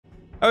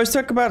I was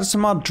talking about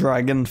some more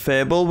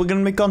DragonFable. We're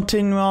going to be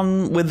continuing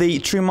on with the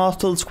True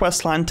Mortals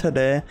questline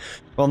today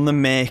on the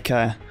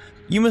Maker.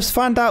 You must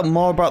find out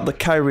more about the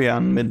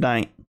Kyrian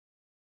Midnight.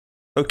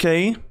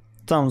 Okay,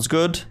 sounds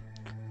good.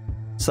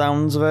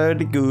 Sounds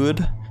very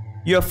good.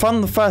 You have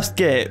found the first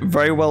gate,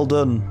 very well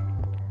done.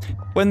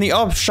 When the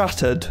orb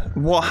shattered,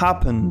 what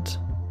happened?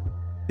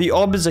 The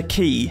orb is a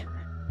key.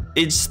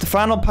 It's the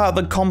final part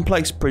of the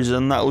complex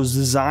prison that was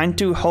designed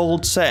to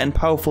hold certain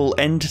powerful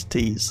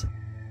entities.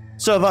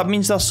 So that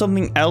means that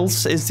something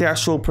else is the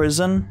actual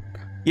prison?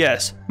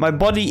 Yes, my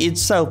body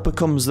itself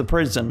becomes the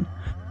prison.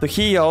 The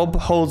key orb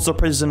holds the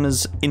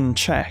prisoners in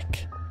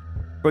check.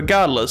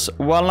 Regardless,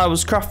 while I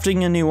was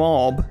crafting a new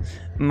orb,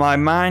 my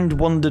mind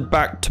wandered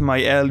back to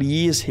my early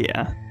years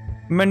here.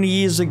 Many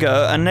years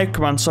ago, a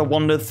necromancer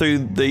wandered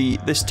through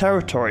this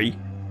territory.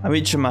 I'm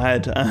itching my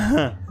head.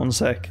 One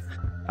sec.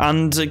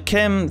 And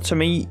came to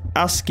me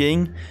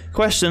asking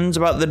questions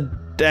about the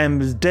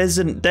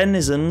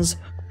denizens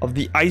of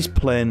the ice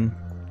plane.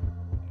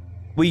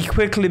 We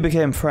quickly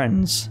became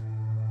friends.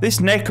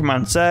 This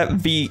necromancer,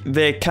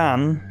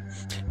 Vekan,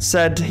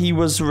 said he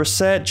was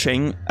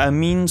researching a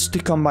means to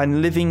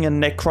combine living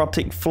and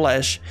necrotic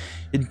flesh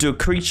into a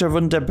creature of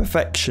undead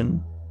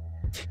perfection.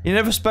 He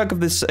never spoke of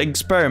this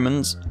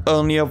experiment,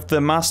 only of the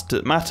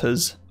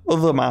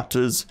other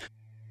matters.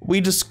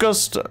 We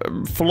discussed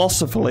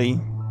philosophy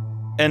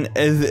and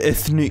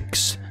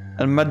ethnics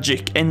and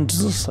magic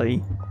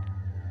endlessly.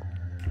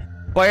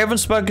 But I haven't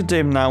spoken to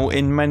him now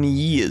in many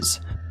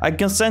years. I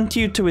can send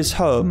you to his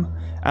home,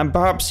 and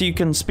perhaps you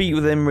can speak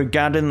with him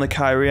regarding the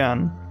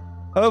Kyrian.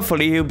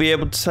 Hopefully he'll be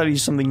able to tell you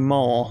something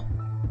more.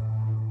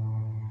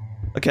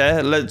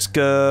 Okay, let's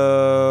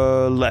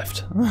go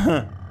left.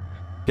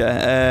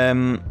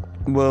 Okay,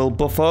 we'll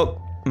buff up,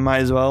 might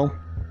as well.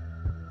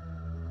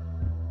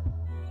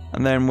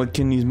 And then we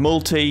can use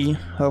multi,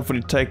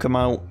 hopefully take them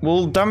out.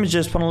 We'll damage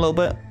this one a little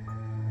bit.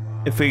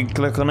 If we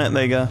click on it,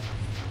 there you go.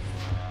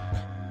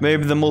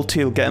 Maybe the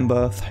multi will get them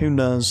both, who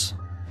knows.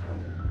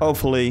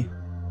 Hopefully.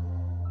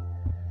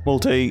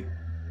 Multi.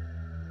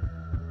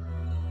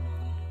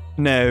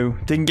 No,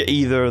 didn't get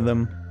either of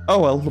them. Oh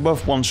well, they're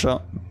both one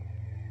shot.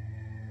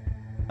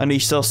 And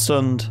he's still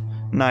stunned.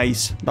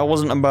 Nice, that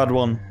wasn't a bad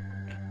one.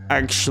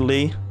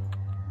 Actually.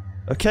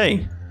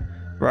 Okay,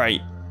 right.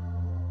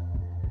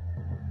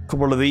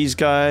 Couple of these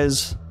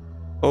guys.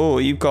 Oh,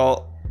 you've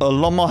got a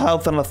lot more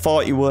health than I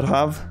thought you would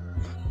have.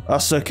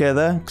 That's okay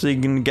there, because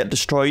you can get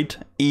destroyed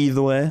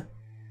either way.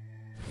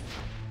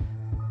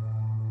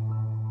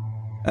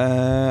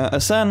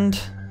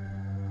 Ascend.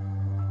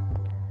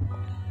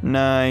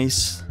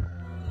 Nice.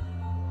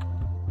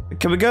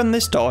 Can we go in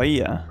this door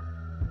here?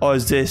 Or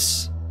is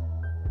this...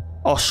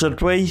 Or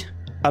should we?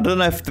 I don't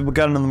know if we're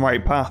going on the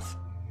right path.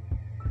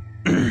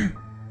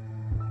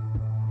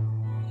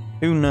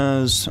 Who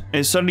knows?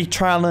 It's only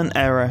trial and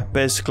error,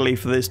 basically,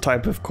 for this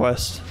type of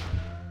quest.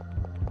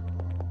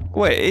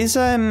 Wait,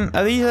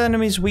 are these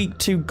enemies weak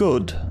to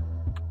good?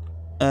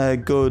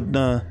 Good,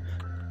 no.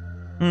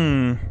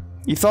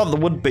 You thought they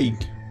would be.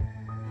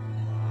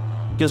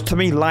 Because to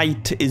me,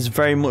 light is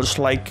very much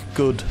like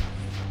good.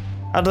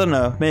 I don't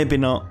know, maybe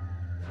not.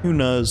 Who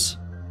knows?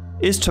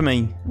 Is to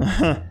me.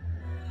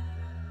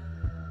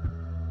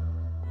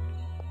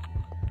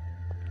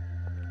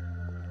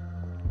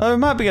 Oh, we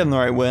might be going the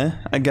right way,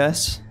 I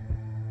guess.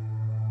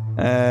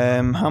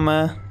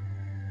 Hammer.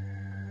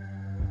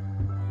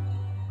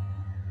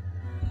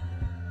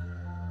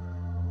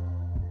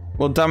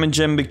 We'll damage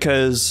him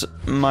because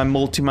my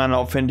multi might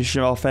not finish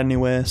him off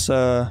anyway,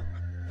 so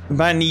we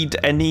might need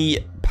any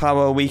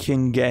power we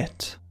can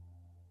get.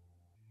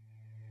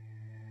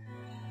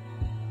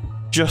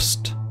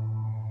 Just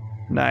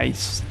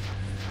nice.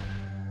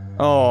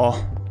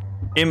 Oh,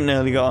 imp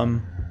nearly got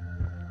him.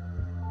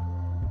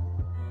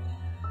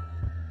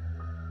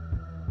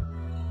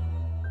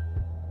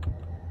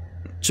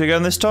 Should we go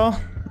in this door?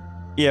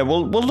 Yeah,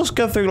 we'll just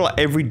go through like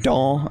every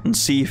door and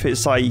see if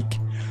it's like,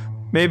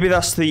 maybe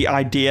that's the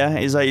idea,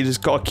 is that you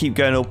just gotta keep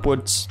going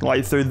upwards,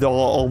 like through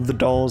all the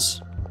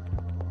doors.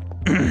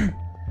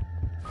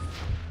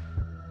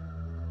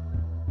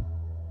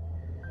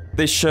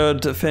 This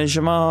should finish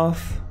him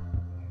off.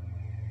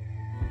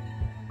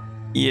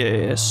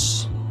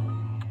 Yes.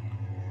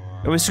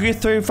 Are we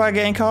screwed through if I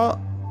get in caught?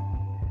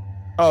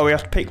 Oh, we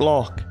have to pick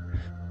lock.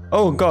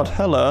 Oh god,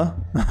 hello.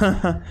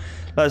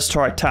 Let's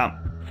try tap.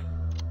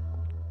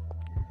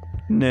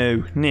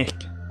 No, Nick.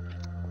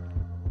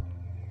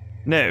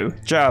 No,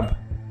 jab.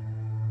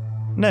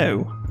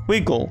 No,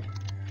 wiggle.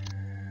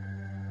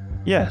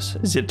 Yes,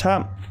 is it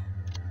tap?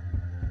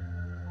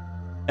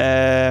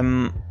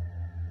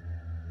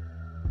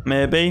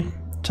 Maybe.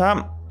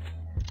 Tap.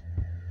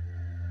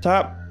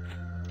 Tap.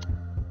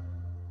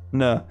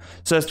 No.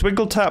 So it's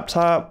wiggle tap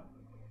tap.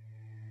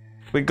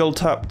 Wiggle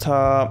tap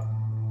tap.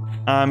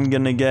 I'm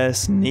gonna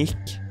guess Nick.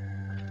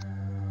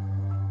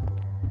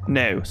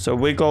 No, so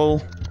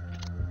wiggle.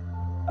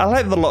 I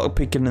like the lock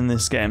picking in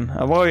this game.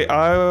 I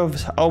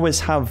always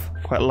have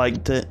quite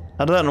liked it.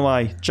 I don't know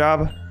why.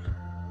 Jab.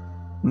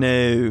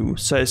 No.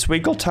 So it's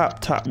wiggle tap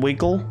tap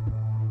wiggle.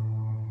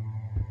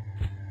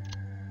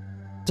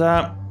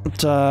 Tap,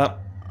 tap,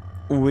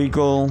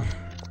 wiggle,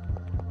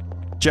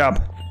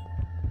 jab.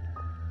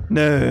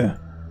 No.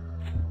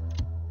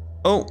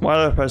 Oh, why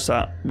did I press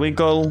that?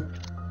 Wiggle,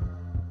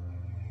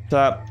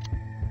 tap.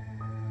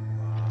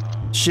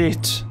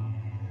 Shit.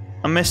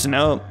 I'm messing it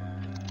up.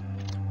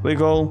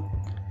 Wiggle,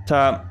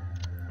 tap,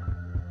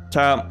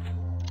 tap,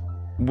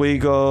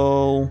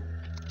 wiggle.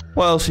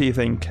 What else do you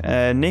think?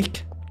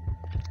 Nick?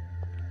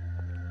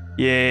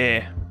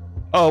 Yeah.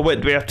 Oh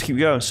wait, do we have to keep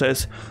going? So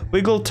it's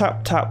wiggle,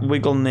 tap, tap,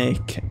 wiggle,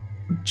 nick,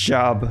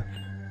 jab.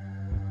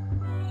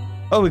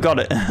 Oh, we got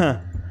it.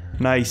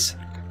 Nice.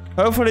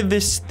 Hopefully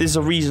there's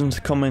a reason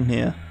to come in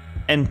here.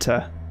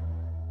 Enter.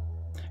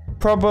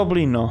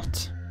 Probably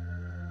not.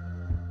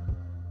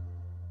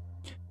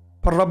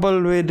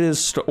 Probably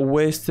just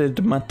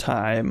wasted my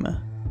time.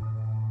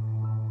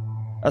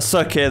 That's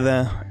okay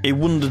there. It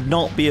would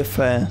not be a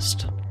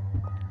first.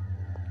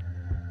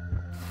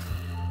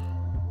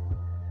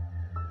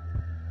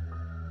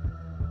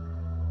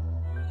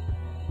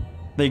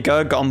 There you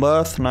go, got them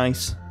both.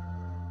 Nice.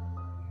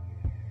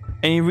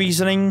 Any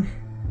reasoning?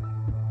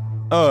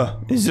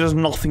 Oh, is there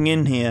nothing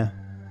in here?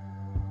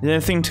 Is there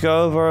anything to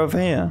go over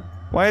here?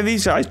 Why are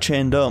these guys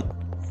chained up?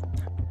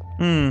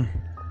 Well,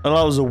 that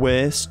was a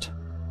waste.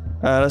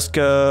 Let's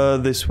go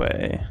this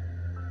way.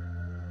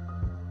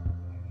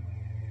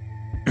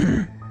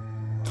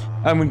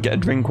 I'm gonna get a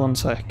drink, one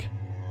sec.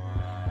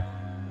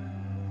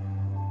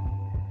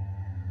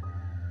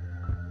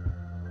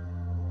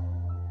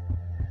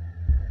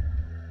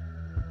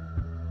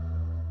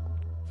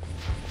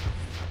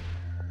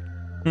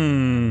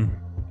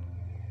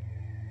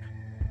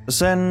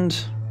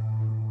 Ascend.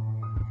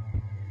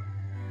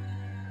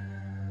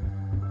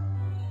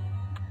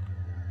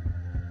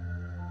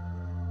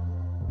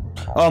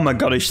 Oh my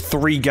god, there's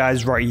 3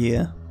 guys right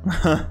here.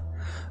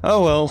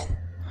 Oh well.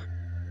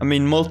 I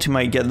mean, multi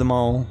might get them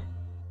all.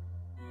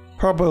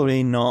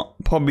 Probably not.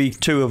 Probably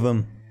 2 of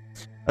them.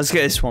 Let's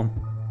get this one.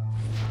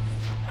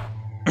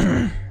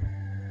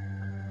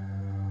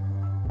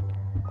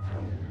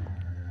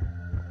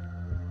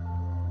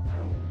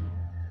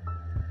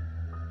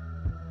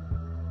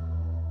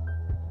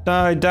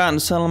 Die,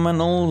 dance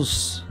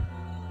elementals.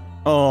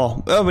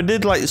 Oh, we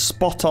did like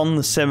spot on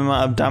the same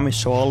amount of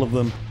damage to all of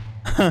them.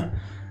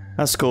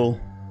 That's cool.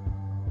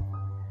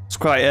 It's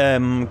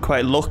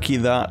quite lucky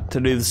that to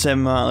do the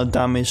same amount of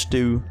damage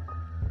to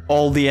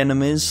all the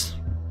enemies.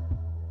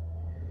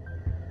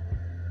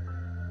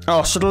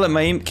 Oh, should have let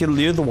my imp kill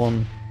the other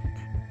one.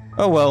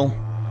 Oh well.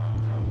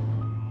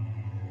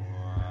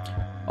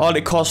 All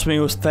it cost me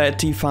was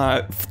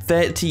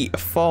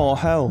 34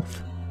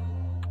 health.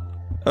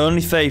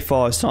 Only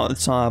 34, it's not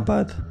that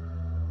bad.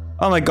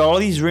 Oh my god, all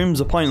these rooms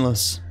are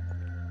pointless.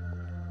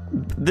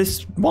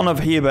 This one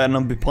over here better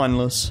not be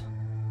pointless.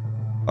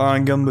 Or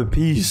I'm gonna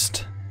be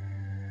pissed.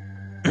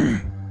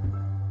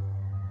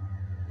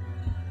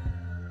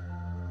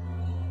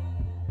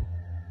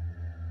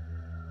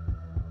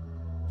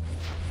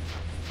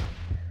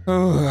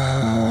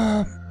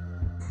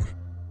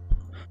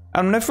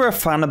 I'm never a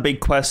fan of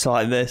big quests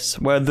like this,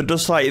 where they're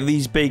just like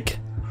these big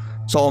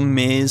sort of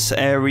maze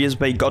areas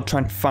where you gotta try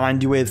and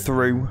find your way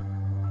through.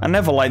 I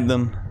never like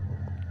them.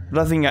 I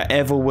don't think I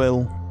ever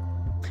will.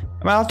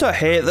 I mean, I don't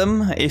hate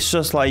them, it's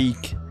just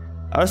like,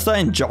 I just don't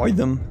enjoy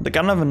them. They're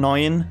kind of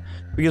annoying,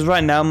 because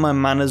right now my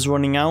mana's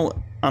running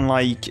out, and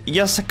like,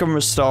 yes I can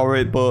restore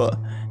it, but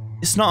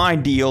it's not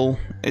ideal.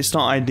 It's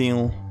not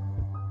ideal.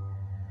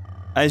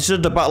 And it's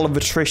just a battle of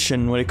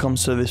attrition when it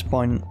comes to this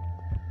point.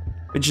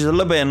 Which is a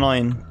little bit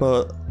annoying,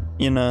 but,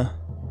 you know.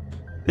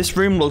 This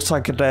room looks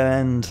like a dead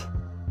end.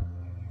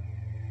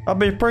 That'd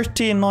be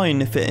pretty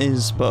annoying if it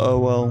is, but oh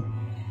well.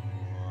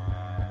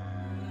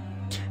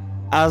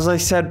 As I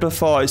said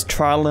before, it's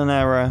trial and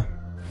error.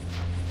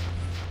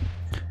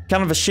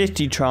 Kind of a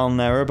shitty trial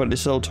and error, but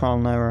it's still trial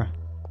and error.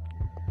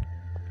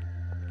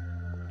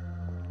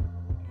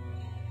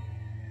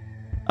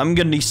 I'm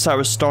gonna need to start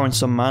restoring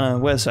some mana.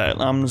 Where's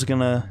that? I'm just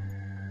gonna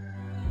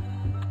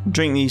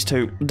drink these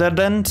 2. Dead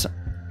end?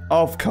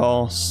 Of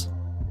course.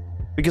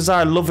 Because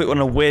I love it when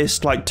I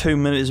waste like 2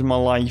 minutes of my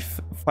life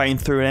fighting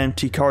through an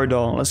empty corridor.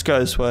 Let's go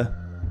this way.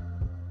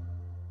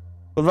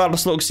 But that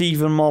just looks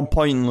even more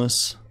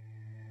pointless.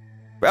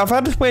 I've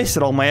had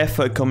wasted all my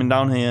effort coming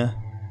down here.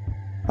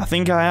 I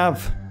think I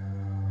have.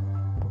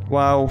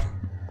 Wow.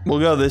 We'll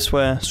go this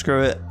way.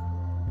 Screw it.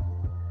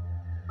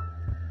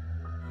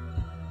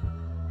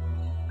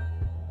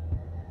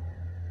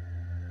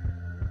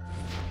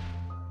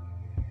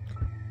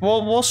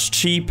 Well, what's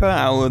cheaper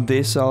out of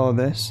this or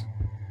this?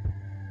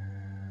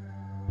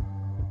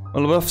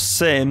 Well, they're both the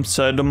same,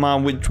 so it don't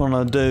matter which one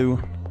I do.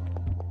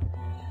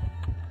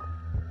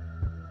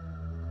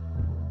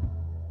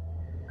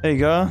 There you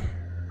go.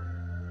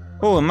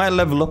 Oh, I might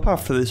level up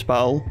after this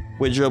battle,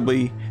 which will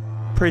be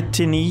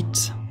pretty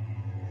neat.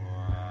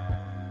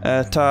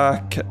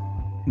 Attack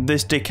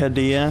this dickhead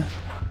here.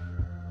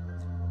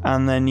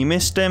 And then you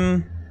missed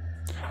him,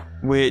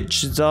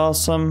 which is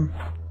awesome.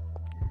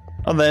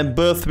 Oh, they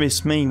both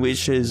missed me,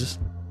 which is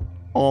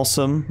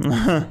awesome.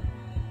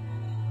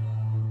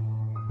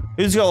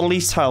 Who's got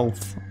least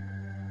health?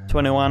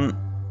 21,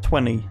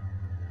 20.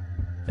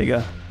 There you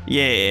go.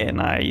 Yeah,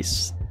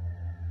 nice.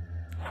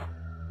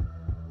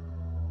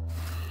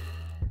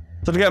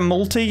 Did I get a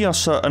multi or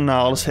so?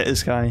 No, let's hit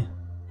this guy.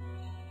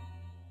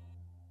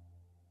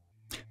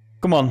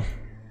 Come on.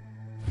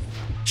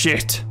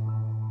 Shit.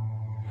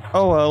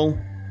 Oh well.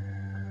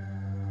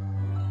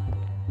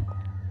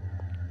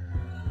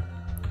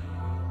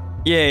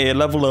 Yeah,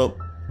 level up.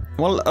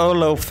 Well, oh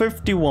no,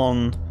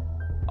 51.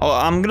 Oh,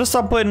 I'm gonna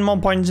start putting more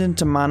points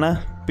into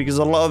mana because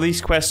a lot of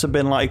these quests have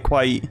been like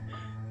quite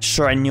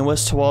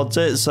strenuous towards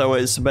it, so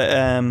it's a bit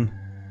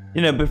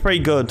you know, be pretty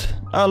good.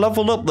 I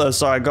leveled up though,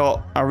 so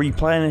I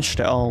replenished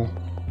it all.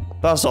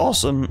 That's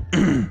awesome.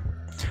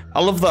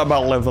 I love that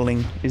about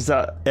leveling, is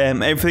that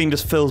everything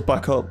just fills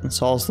back up.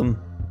 It's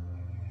awesome.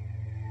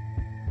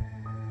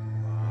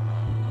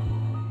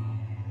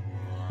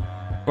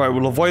 Right,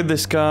 we'll avoid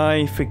this guy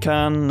if we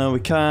can. No,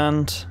 we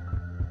can't.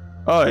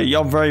 Oh,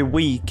 you're very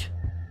weak.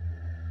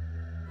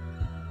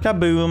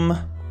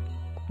 Kaboom.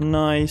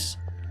 Nice.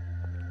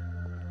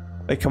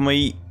 Wait, can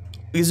we...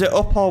 Is it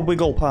up or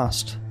wiggle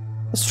past?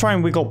 Let's try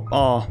and wiggle...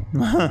 Oh.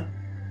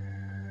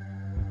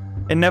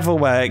 It never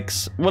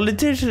works. Well, it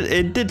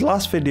did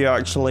last video,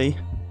 actually.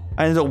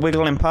 I ended up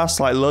wiggling past,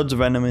 like, loads of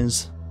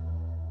enemies.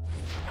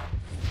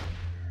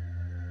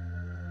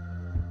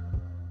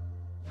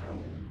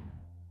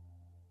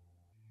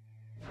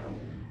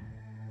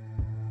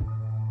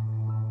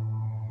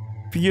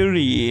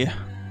 Fury.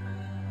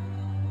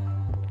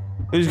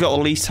 Who's got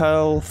the least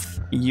health?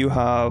 You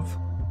have.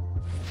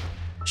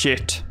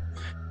 Shit.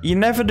 You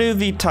never do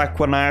the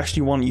attack when I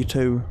actually want you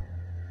to.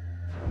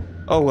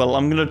 Oh well,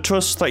 I'm gonna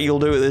trust that you'll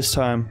do it this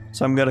time.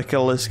 So I'm gonna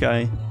kill this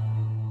guy.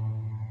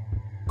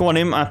 Go on,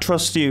 Imp, I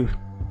trust you.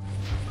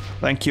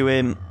 Thank you,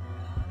 Imp.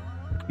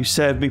 You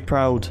served me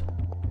proud.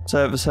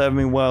 Served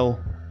me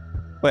well.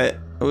 Wait,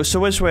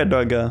 so which way do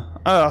I go?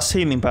 Oh, that's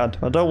healing pad.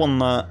 I don't want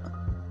that.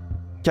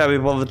 Can't be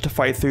bothered to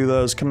fight through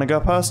those. Can I go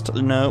past?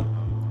 No.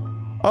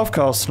 Of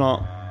course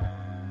not.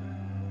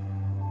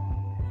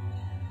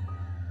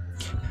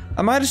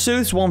 I might just do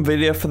this one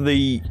video for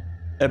the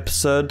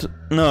episode.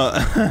 No,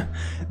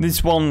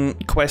 this one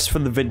quest for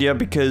the video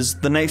because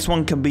the next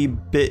one can be a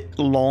bit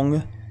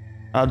long.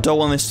 I don't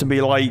want this to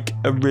be like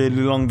a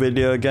really long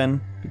video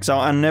again because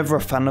I'm never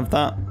a fan of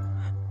that.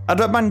 I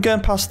don't mind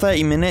going past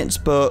 30 minutes,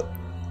 but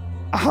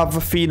I have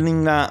a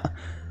feeling that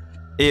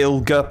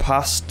it'll go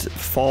past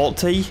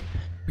 40.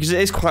 Because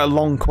it is quite a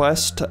long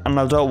quest, and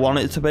I don't want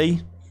it to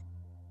be.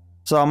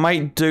 So I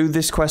might do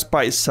this quest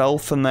by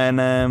itself, and then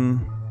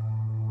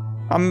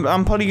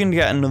I'm probably gonna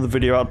get another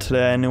video out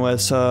today anyway.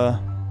 So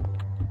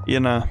you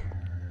know,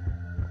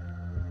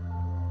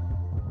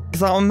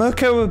 because I'm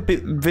okay with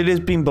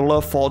videos being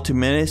below 40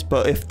 minutes,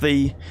 but if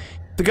they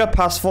go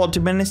past 40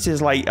 minutes,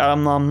 is like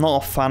I'm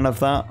not a fan of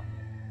that.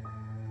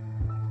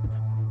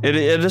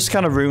 It just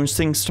kind of ruins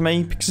things to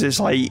me because it's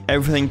like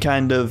everything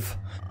kind of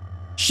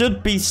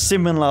should be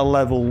similar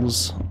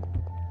levels,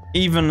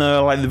 even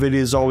though like the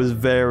videos always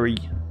vary.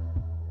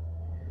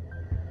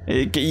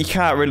 You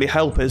can't really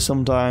help it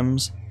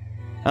sometimes,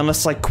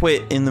 unless I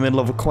quit in the middle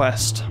of a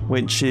quest,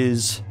 which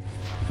is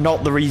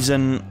not the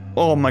reason.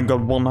 Oh my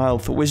god, 1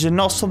 health, which is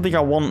not something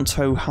I want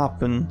to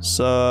happen.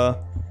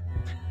 So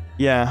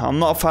yeah, I'm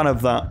not a fan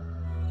of that.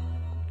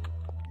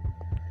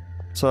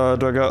 So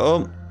do I go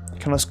up?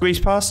 Can I squeeze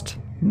past?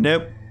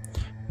 Nope.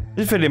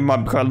 This video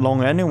might be quite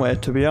long anyway,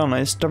 to be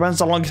honest. Depends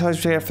how long it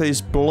takes to get for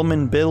this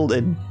blooming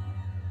building.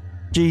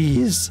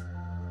 Jeez.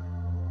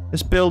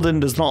 This building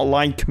does not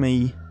like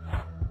me.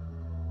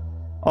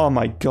 Oh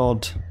my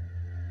god.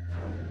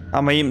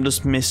 And my imp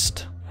just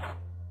missed.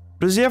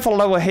 Does he have a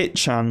lower hit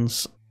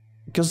chance?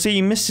 Because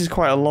he misses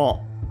quite a lot.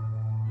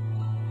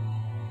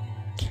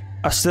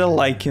 I still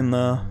like him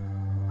though.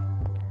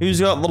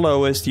 Who's got the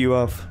lowest? You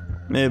have.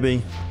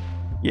 Maybe.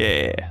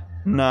 Yeah.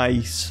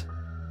 Nice.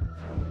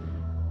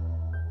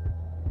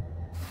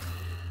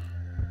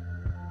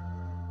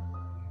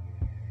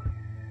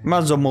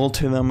 Might as well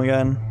multi them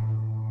again.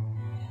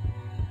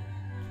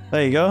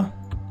 There you go.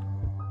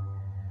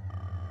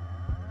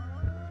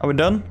 Are we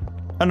done?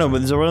 I know, but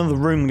there's another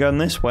room going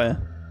this way.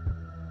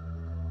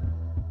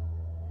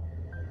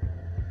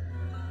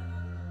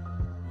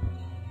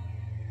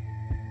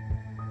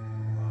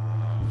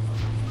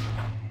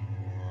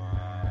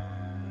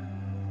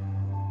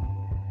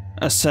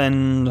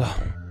 Ascend.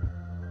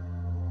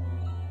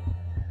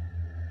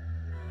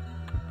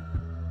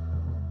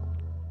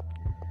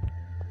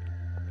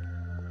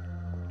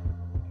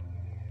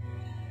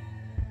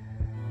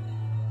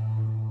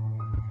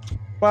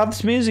 Wow,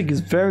 this music is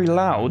very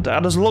loud. I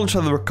just looked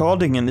at the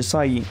recording and it's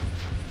like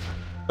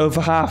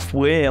over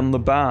halfway on the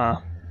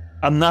bar.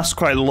 And that's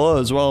quite low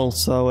as well,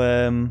 so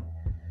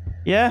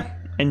yeah,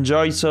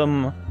 enjoy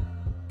some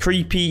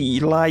creepy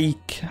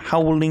like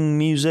howling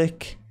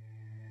music.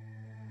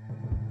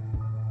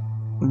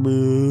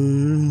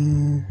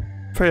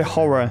 Very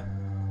horror.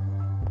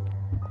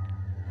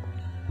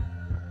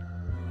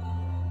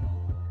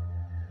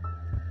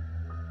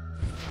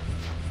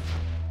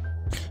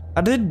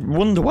 I did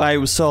wonder why it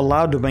was so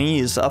loud in my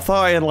ears. I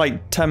thought I had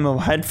like 10 of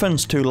my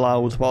headphones too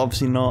loud, but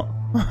obviously not.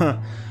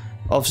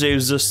 Obviously it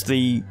was just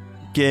the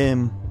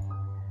game.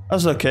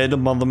 That's okay,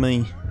 don't bother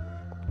me.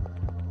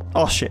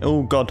 Oh shit,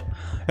 oh god.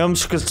 I'm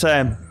just gonna say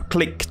I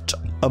clicked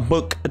a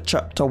book at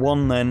chapter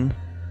 1 then.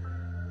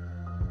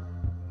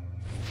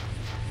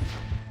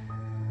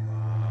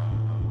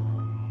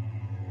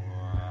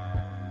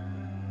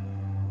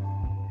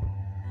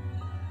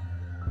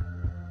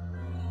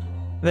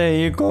 There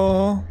you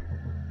go.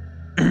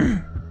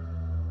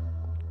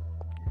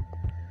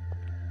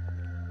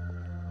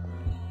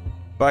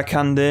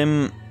 Backhand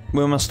him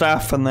with my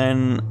staff and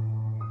then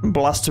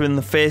blast him in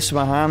the face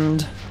with my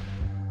hand.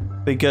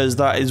 Because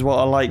that is what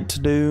I like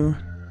to do.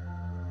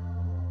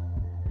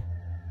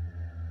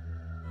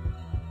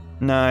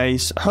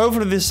 Nice.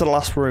 Hopefully this is the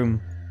last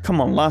room. Come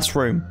on, last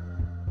room.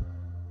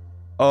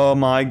 Oh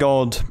my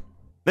god.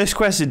 This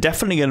quest is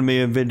definitely going to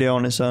be a video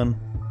on its own.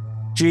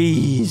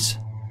 Jeez.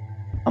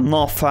 I'm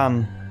not a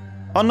fan.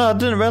 Oh no, I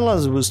didn't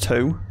realise it was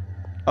 2.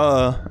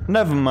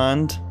 Never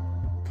mind.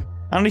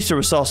 I need to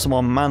restore some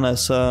more mana,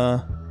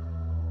 so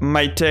I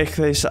might take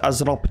this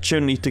as an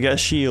opportunity to get a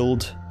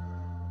shield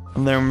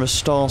and then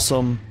restore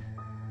some.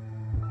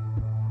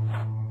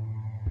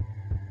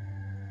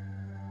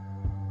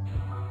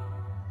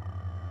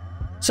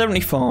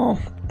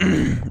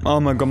 $74. Oh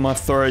my god, my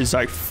throat is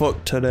like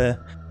fucked today.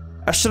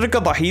 I should have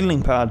got that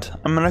healing pad.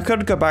 I mean, I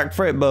could go back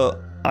for it, but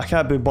I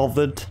can't be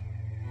bothered.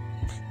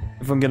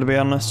 If I'm gonna be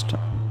honest.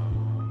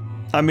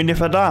 I mean,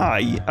 if I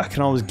die, I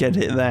can always get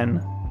it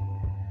then.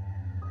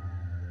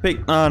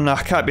 Oh no,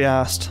 I can't be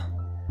asked.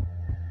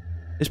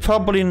 There's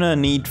probably no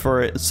need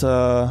for it,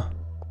 so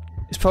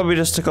it's probably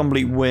just a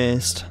complete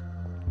waste.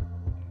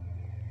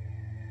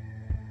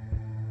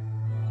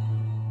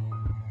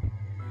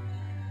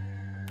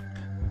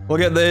 We'll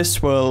get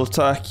this, we'll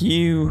attack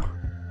you.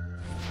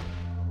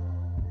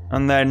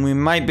 And then we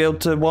might be able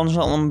to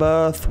one-shot them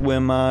both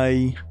with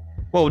my...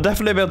 Well, we'll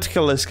definitely be able to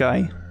kill this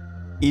guy.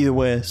 Either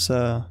way,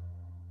 so...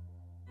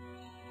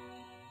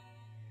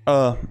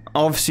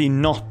 obviously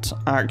not,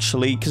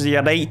 actually, because he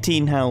had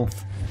 18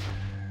 health.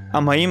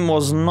 And my aim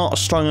was not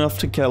strong enough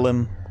to kill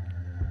him.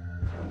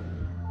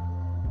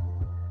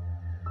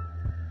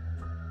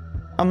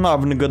 I'm not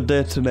having a good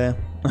day today.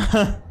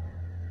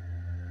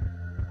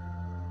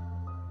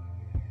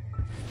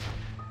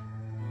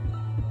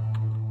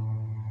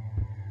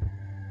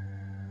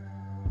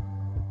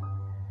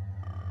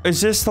 Is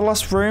this the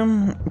last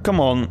room? Come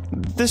on,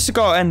 this has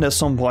got to end at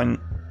some point.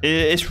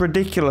 It's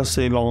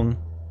ridiculously long.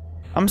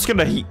 I'm just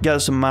gonna get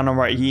some mana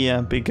right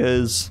here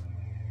because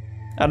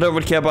I don't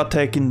really care about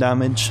taking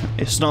damage.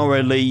 It's not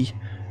really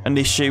an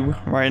issue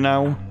right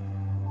now.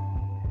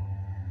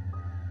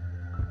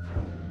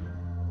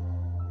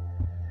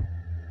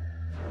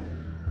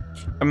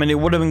 I mean, it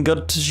would have been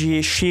good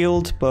to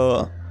shield,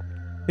 but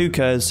who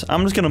cares?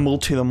 I'm just gonna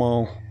multi them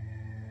all.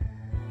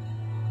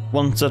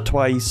 Once or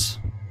twice.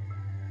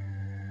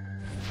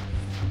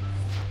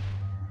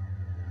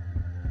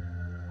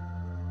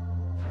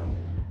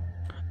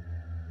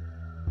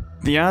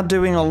 They are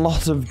doing a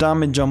lot of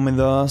damage on me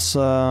though,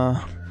 so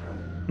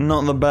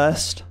not the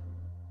best.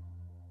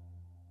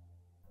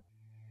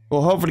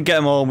 We'll hopefully get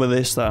them all with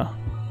this though.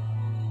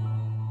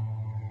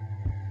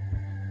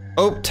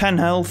 Oh, 10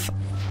 health.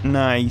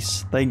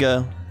 Nice. There you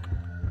go.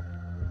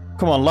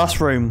 Come on, last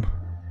room.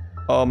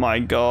 Oh my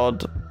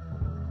god.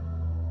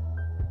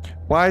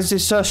 Why is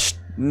this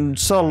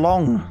so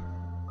long?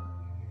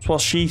 That's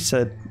what she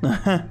said.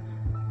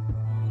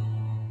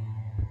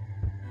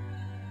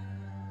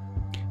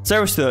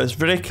 Seriously though, it's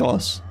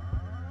ridiculous.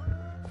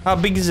 How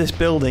big is this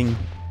building?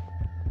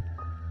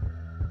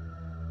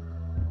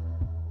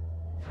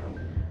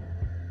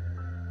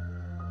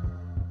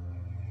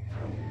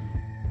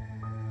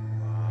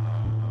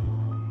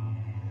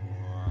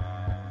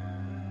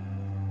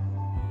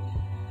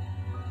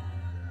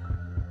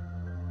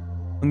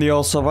 And they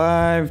all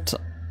survived.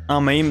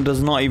 Our aim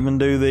does not even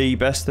do the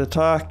best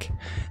attack.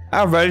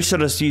 I really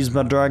should have used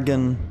my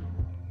dragon.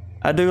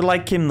 I do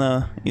like him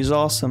though, he's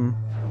awesome.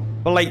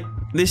 But like,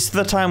 this is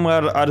the time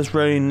where I just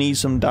really need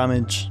some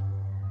damage.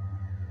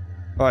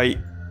 Right.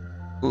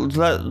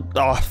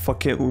 Oh,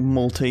 fuck it, we'll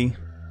multi.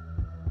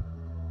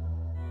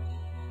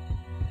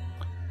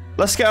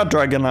 Let's get our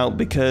dragon out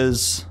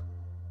because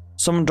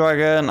some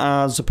dragon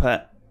has a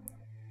pet.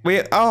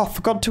 I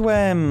forgot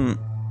to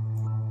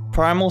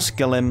primal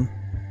skill him.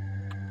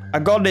 I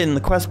got it in the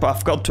quest, but I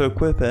forgot to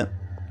equip it.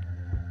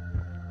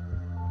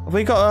 Have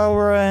we got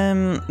our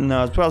no,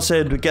 I was about to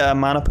say we get our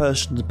mana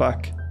potions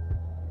back.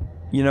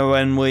 You know,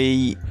 when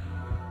we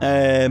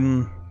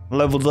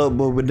leveled up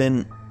but we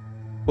didn't.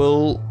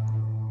 Well,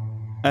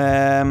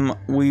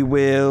 we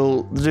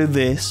will do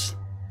this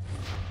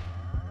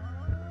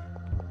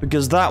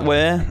because that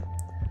way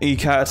he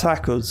can't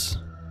attack us.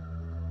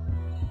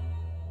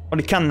 Well,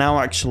 he can now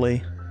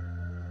actually.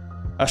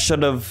 I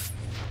should have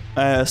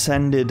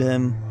ascended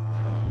him.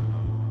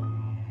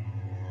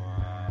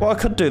 What I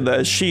could do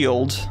there is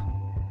shield,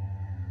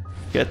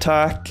 get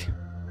attack,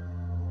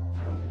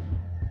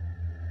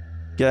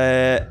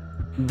 get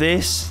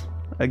this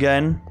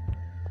again.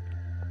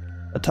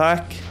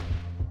 Attack.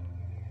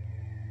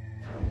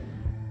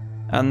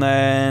 And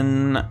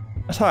then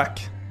attack.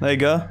 There you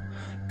go.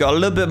 Got a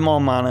little bit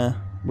more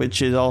mana,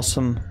 which is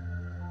awesome.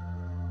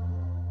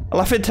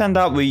 Well, if it turned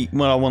out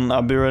well, I wouldn't.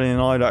 I'd be really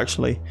annoyed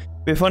actually.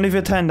 It'd be funny if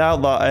it turned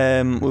out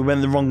that we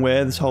went the wrong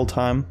way this whole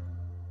time.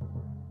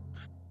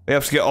 We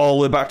have to get all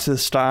the way back to the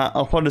start.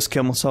 I'll probably just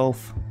kill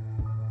myself.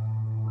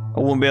 I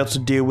won't be able to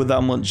deal with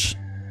that much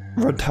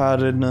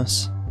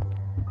retardedness.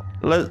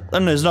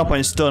 And there's no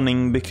point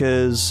stunning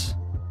because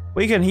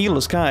we can heal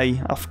us, can't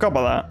I forgot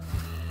about that.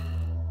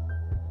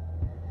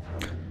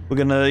 We're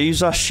gonna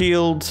use our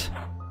shield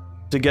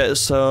to get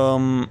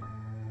some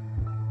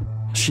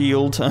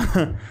shield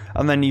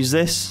and then use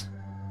this.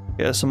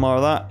 Get some more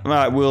of that.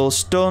 Right, we'll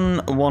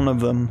stun one of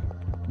them.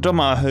 Don't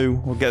matter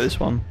who, we'll get this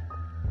one.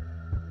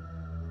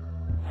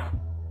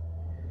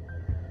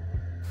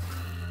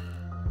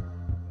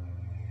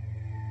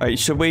 Right,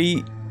 should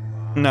we?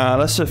 Nah,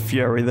 let's just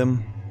fury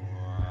them.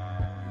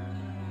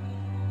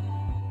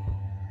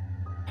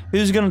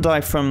 Who's gonna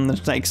die from the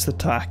next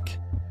attack?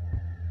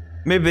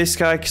 Maybe this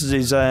guy, because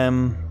he's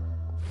a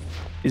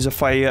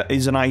fire,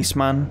 he's an ice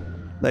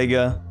man. There you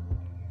go.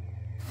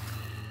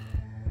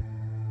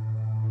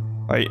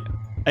 Right,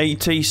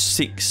 80,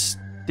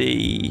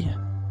 60.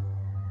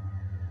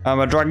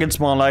 A dragon's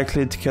more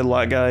likely to kill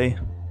that guy.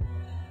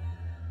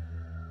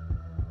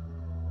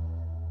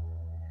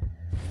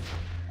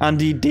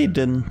 And he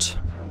didn't.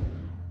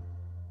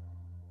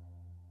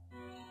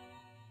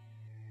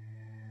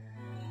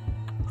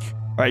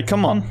 Right,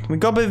 come on. We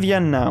got to the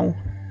end now.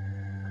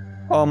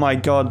 Oh my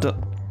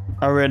god.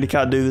 I really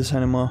can't do this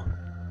anymore.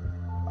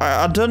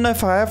 I don't know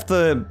if I have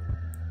the,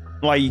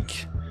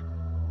 like,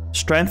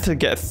 strength to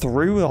get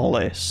through all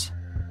this.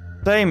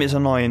 Damn, it's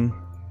annoying.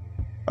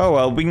 Oh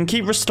well, we can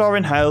keep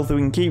restoring health. We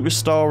can keep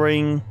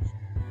restoring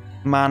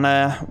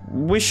mana.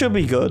 We should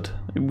be good.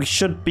 We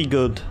should be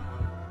good.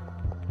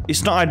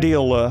 It's not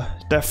ideal though.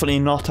 Definitely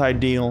not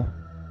ideal.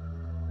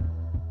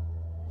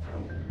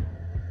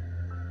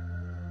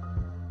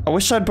 I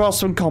wish I'd brought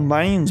some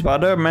companions, but I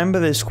don't remember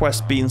this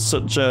quest being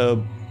such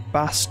a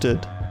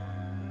bastard.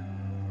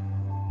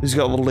 Who's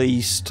got the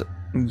least?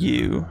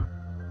 You.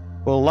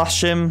 We'll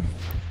lash him,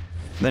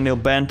 then he'll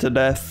burn to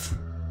death.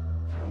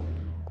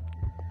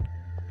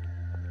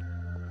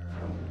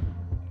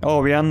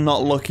 Oh, we are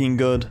not looking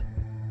good.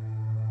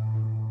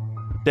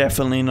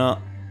 Definitely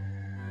not.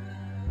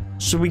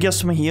 Should we get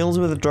some heals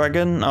with a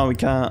dragon? Oh, we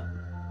can't.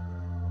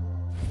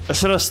 I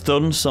should have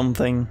stunned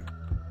something.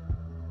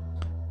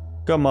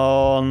 Come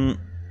on.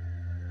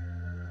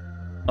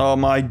 Oh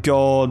my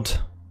god.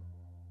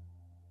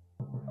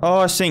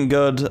 Oh, this ain't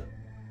good.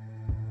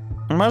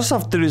 I might just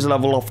have to do this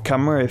level off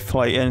camera if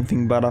like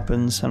anything bad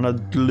happens and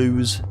I'd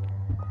lose.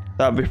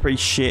 That'd be pretty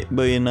shit,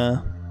 but you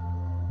know.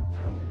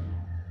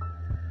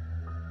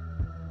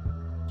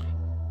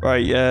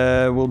 Right,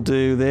 we'll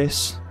do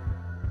this.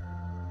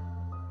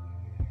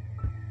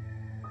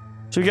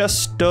 Should we get a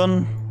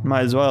stun?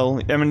 Might as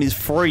well. I mean, he's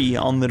free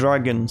on the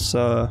dragon,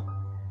 so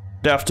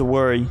don't have to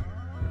worry.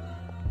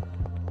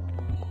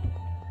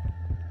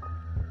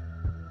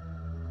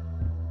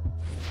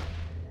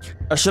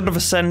 I should have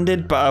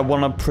ascended, but I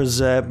want to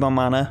preserve my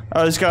mana.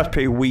 Oh, this guy's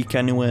pretty weak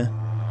anyway.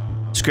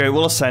 It's great,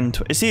 we'll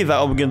ascend. It's either that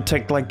or we're going to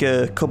take like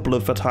a couple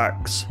of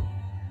attacks.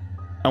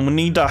 And we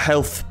need our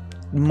health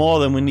more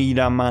than we need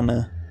our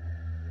mana.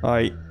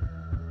 Right.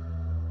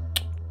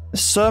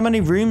 There's so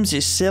many rooms,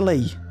 it's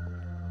silly.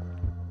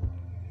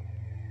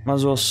 Might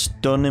as well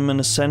stun him and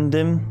ascend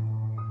him.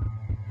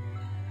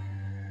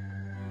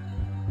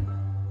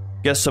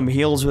 Get some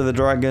heals with a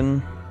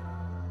dragon.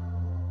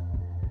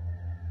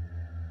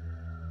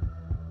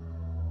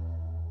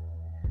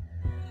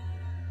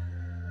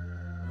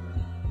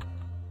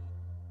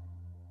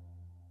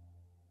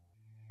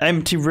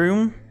 Empty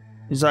room?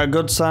 Is that a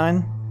good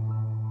sign?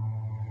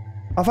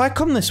 Have I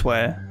come this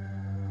way?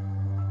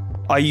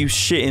 Are you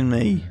shitting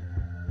me?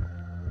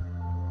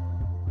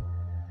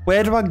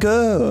 Where do I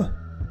go?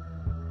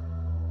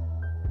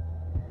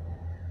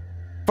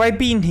 Have I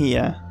been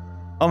here?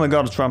 Oh my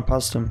god, I ran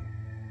past him.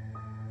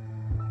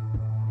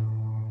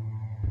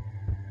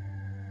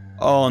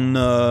 Oh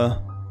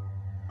no.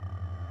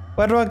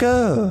 Where do I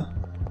go?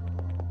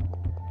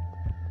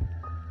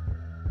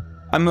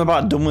 I'm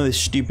about done with this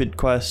stupid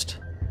quest.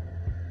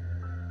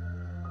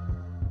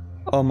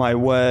 Oh my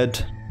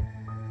word.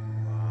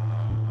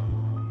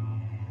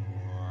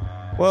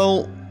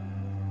 Well,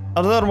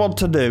 I don't know what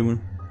to do.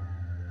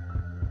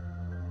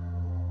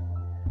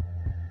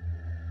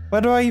 Where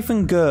do I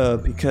even go?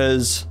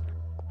 Because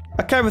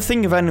I can't even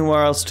think of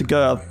anywhere else to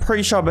go. I'm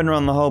pretty sure I've been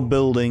around the whole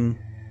building.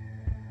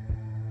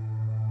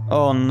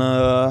 Oh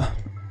no.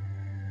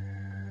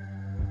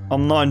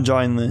 I'm not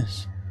enjoying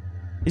this.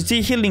 Is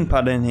the healing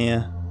pad in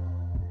here?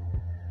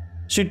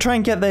 Should we try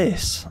and get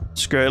this?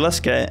 Screw it, let's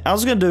get it. I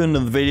was gonna do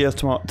another video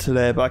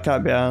today, but I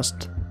can't be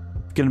asked.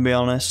 Gonna be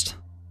honest.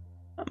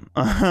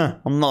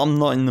 I'm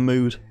not in the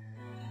mood.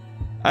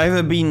 I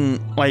haven't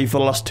been like for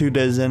the last 2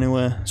 days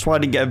anyway. That's why I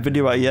didn't get a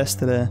video out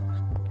yesterday.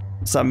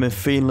 So I've been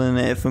feeling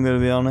it, if I'm gonna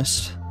be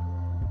honest.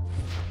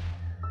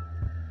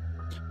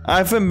 I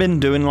haven't been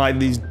doing like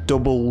these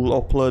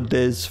double upload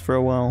days for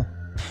a while.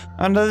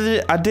 And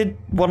I did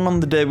one on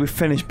the day we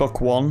finished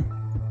book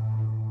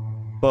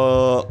 1.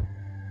 But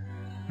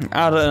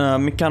I don't know,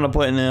 I'm kind of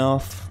putting it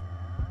off.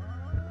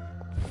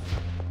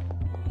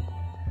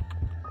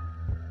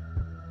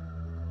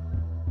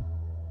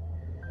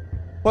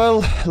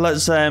 Well,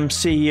 let's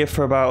sit here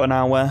for about an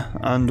hour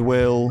and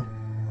we'll,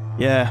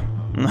 yeah,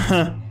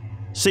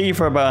 see you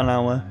for about an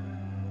hour.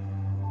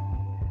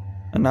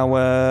 An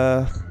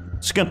hour,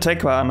 it's gonna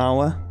take about an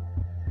hour.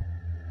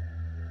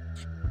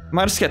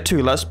 Might just get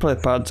 2 let's play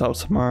pads out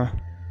tomorrow.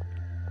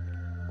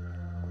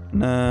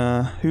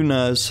 Nah, who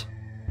knows?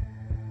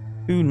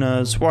 Who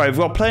knows? Right, we've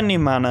got plenty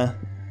of mana.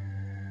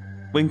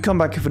 We can come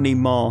back if we need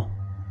more.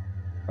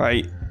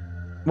 Right,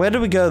 where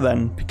do we go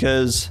then?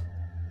 Because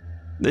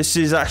this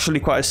is actually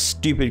quite a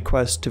stupid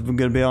quest, if I'm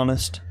gonna be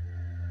honest.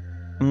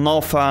 I'm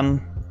not a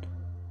fan.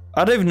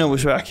 I don't even know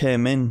which way I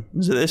came in.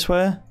 Is it this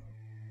way?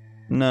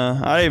 No,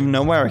 I don't even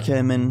know where I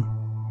came in.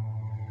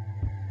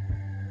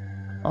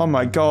 Oh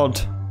my god.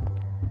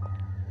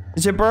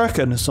 Is it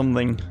broken or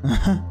something?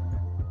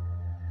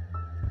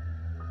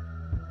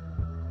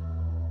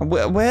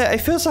 where? It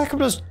feels like I'm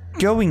just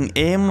going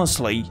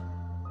aimlessly. Is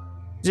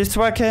this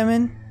where I came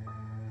in?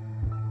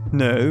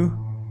 No.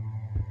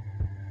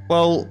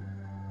 Well,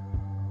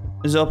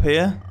 is it up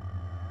here?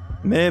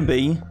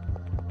 Maybe.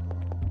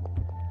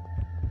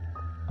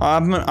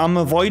 I'm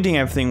avoiding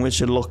everything,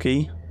 which is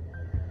lucky.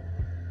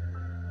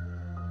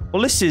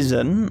 Well, this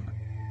isn't.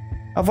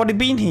 I've already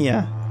been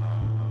here.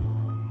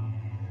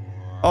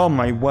 Oh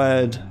my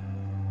word.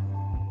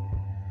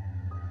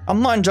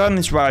 I'm not enjoying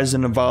this Rise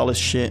of Navalis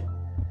shit,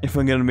 if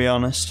we're gonna be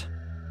honest.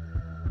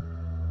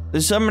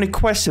 There's so many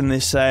quests in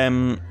this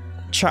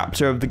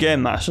chapter of the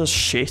game that's just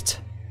shit.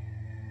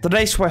 The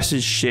next quest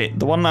is shit.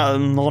 The one that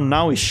I'm on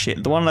now is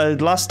shit. The one that I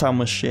did last time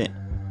was shit.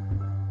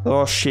 They're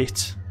all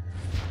shit.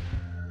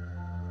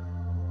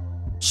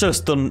 Should have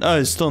stunned. Oh,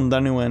 it's stunned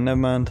anyway. Never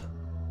mind.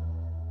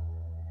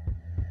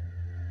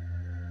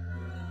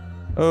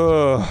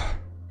 Oh.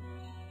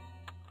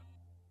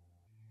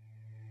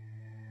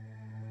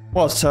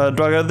 What? Do I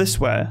go this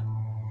way?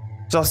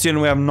 That's the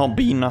only way I've not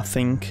been, I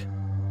think.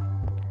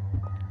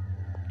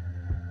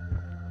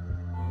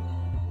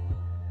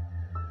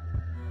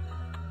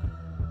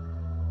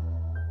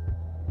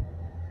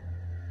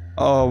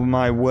 Oh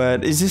my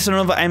word. Is this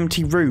another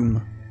empty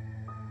room?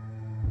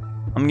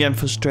 I'm getting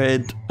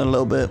frustrated a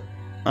little bit.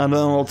 I don't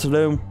know what to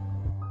do.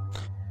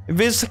 It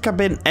feels like I've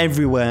been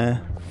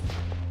everywhere.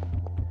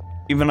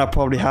 Even I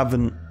probably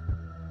haven't.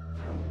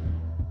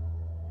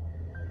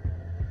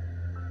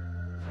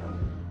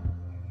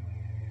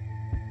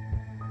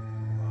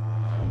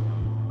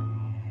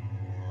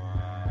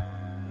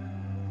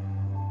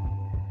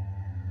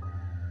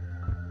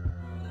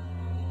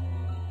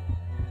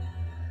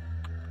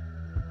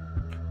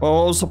 Well,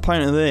 what was the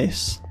point of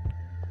this?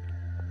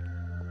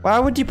 Why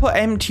would you put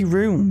empty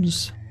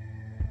rooms?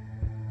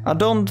 I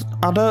don't...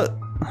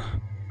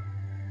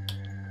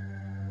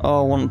 Oh,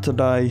 I want to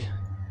die.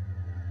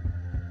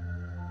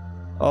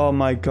 Oh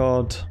my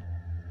god.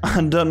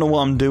 I don't know what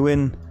I'm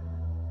doing.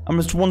 I'm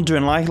just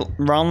wandering like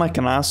around like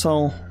an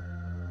asshole.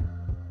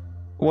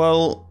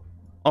 Well...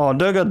 Oh,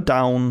 don't go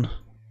down.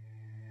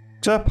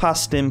 Go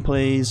past him,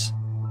 please.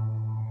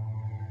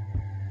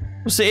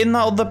 Was it in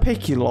that other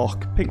picky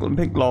lock? Pick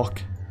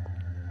lock?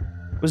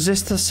 Was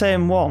this the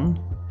same one?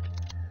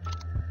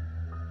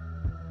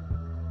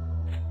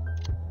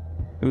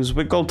 It was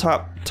wiggle,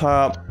 tap,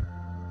 tap,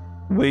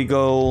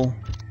 wiggle,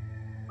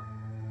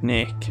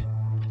 nick.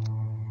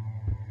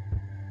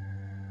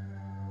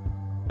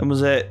 And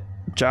was it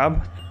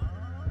jab?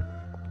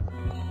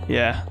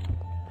 Yeah.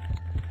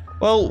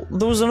 Well,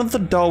 there was another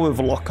door with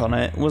a lock on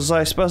it. Was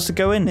I supposed to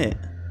go in it?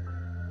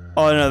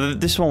 Oh no,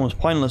 this one was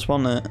pointless,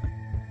 wasn't it?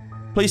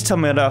 Please tell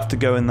me I don't have to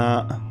go in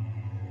that.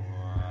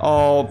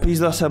 Oh,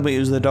 please don't tell me it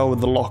was the door with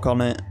the lock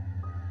on it.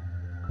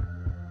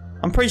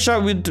 I'm pretty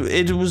sure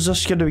it was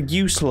just gonna be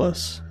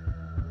useless.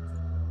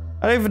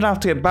 I don't even have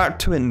to get back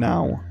to it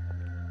now.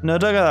 No,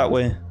 don't go that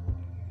way.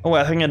 Oh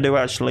wait, I think I do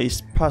actually.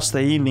 It's past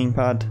the healing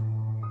pad.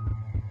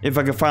 If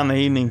I can find the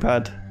healing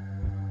pad.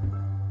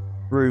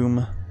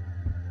 Room.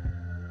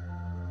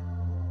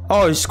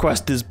 Oh, this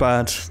quest is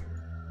bad.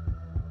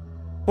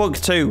 Book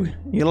 2,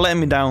 you're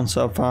letting me down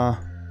so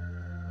far.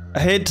 I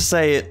hate to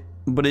say it,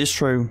 but it's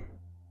true.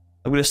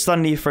 I'm gonna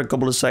stand here for a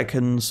couple of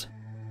seconds.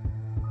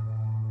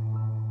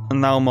 And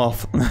now I'm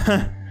off.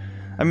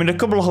 I mean, a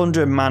couple of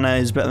 100 mana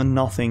is better than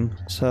nothing.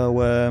 So,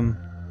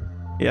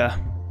 yeah.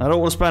 I don't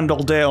want to spend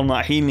all day on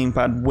that healing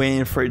pad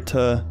waiting for it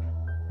to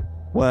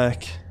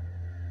work.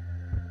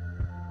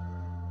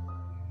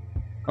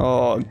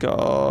 Oh,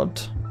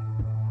 God.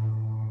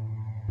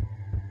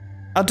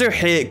 I do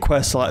hate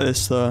quests like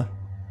this, though.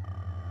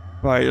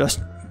 Right, let's...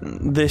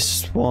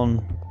 This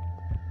one.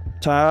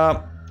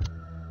 Tap.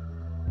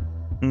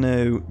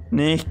 No.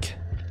 Nick.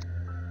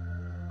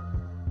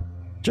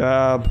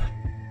 Jab.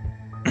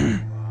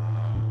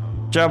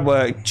 Jab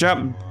work.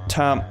 Jab.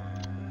 Tap.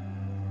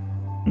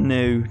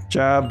 No.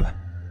 Jab.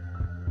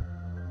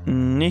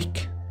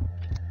 Nick.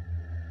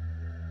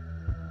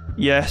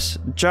 Yes.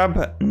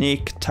 Jab,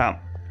 nick,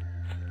 tap.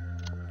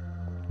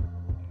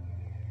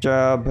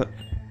 Jab.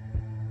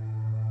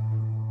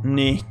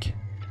 Nick.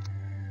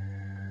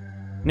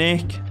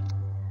 Nick.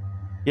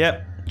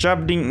 Yep.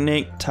 Jab, dink,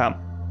 nick, tap.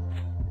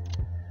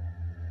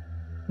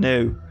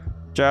 No.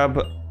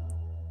 Jab.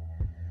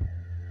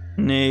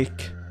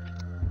 Nick.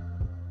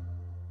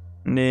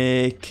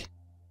 Nick.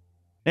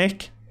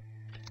 Nick.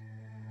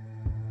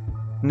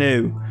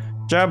 No.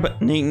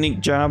 Jab, nick, nick,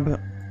 jab.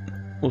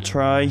 We'll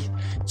try.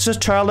 It's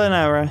just trial and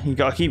error. You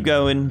gotta keep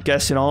going,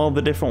 guessing all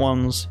the different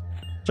ones.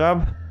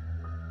 Jab.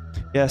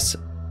 Yes.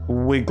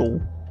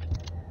 Wiggle.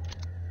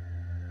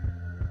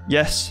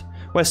 Yes.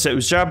 Wait, so it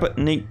was jab,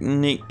 nick,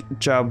 nick,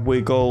 jab,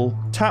 wiggle,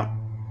 tap.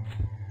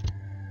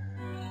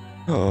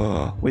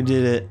 Oh, we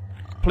did it.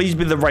 Please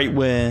be the right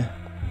way.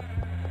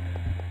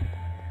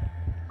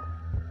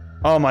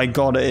 Oh my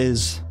god, it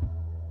is.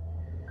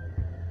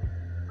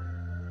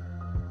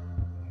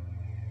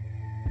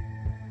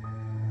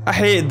 I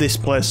hated this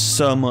place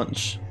so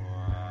much.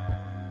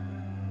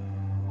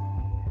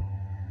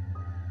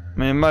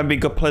 I mean, it might be a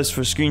good place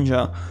for a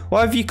screenshot.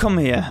 Why have you come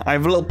here? I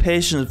have little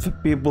patience for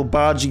people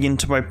barging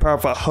into my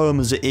private home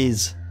as it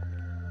is.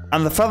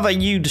 And the fact that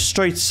you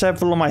destroyed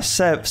several of my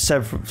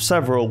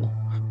several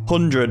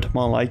hundred,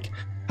 more like,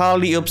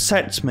 hardly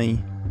upsets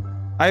me.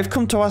 I have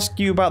come to ask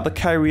you about the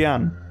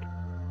Kyrian.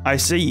 I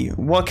see.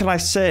 What can I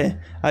say?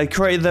 I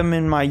created them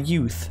in my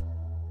youth.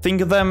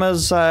 Think of them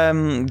as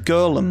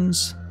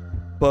golems,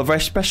 but very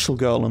special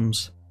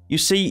golems. You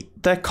see,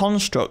 they're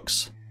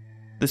constructs.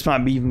 This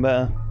might be even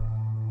better.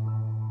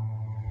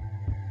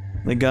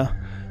 There you go.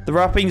 The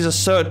wrappings are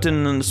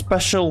certain and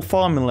special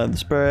formula. The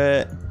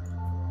spirit.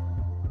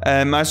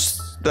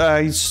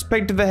 I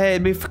suspected they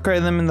hated me for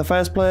creating them in the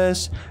first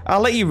place.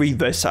 I'll let you read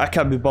this. I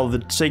can't be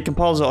bothered. So you can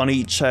pause it on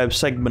each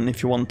segment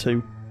if you want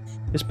to.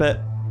 This bit.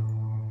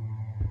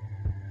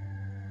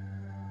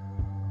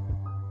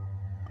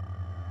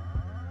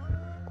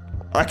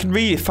 I can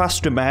read it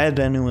faster in my head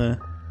anyway.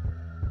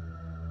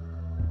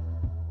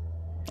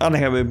 I don't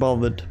can't be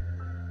bothered.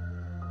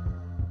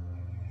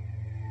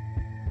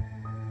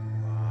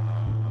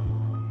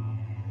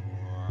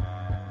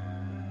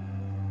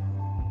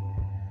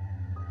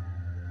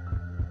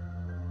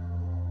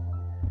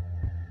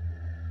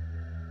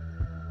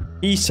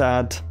 He's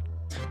sad.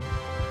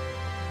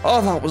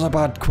 Oh, that was a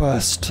bad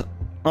quest.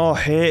 Oh, I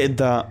hated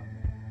that.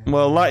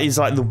 Well, that is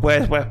like the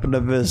worst weapon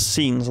I've ever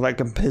seen, so that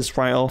can piss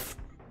right off.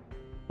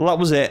 Well, that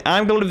was it.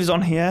 I'm gonna leave this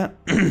on here.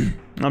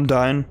 I'm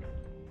dying.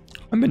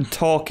 I've been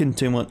talking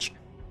too much.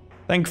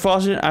 Thank you for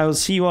watching. I will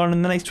see you all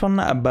in the next one.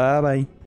 Bye bye.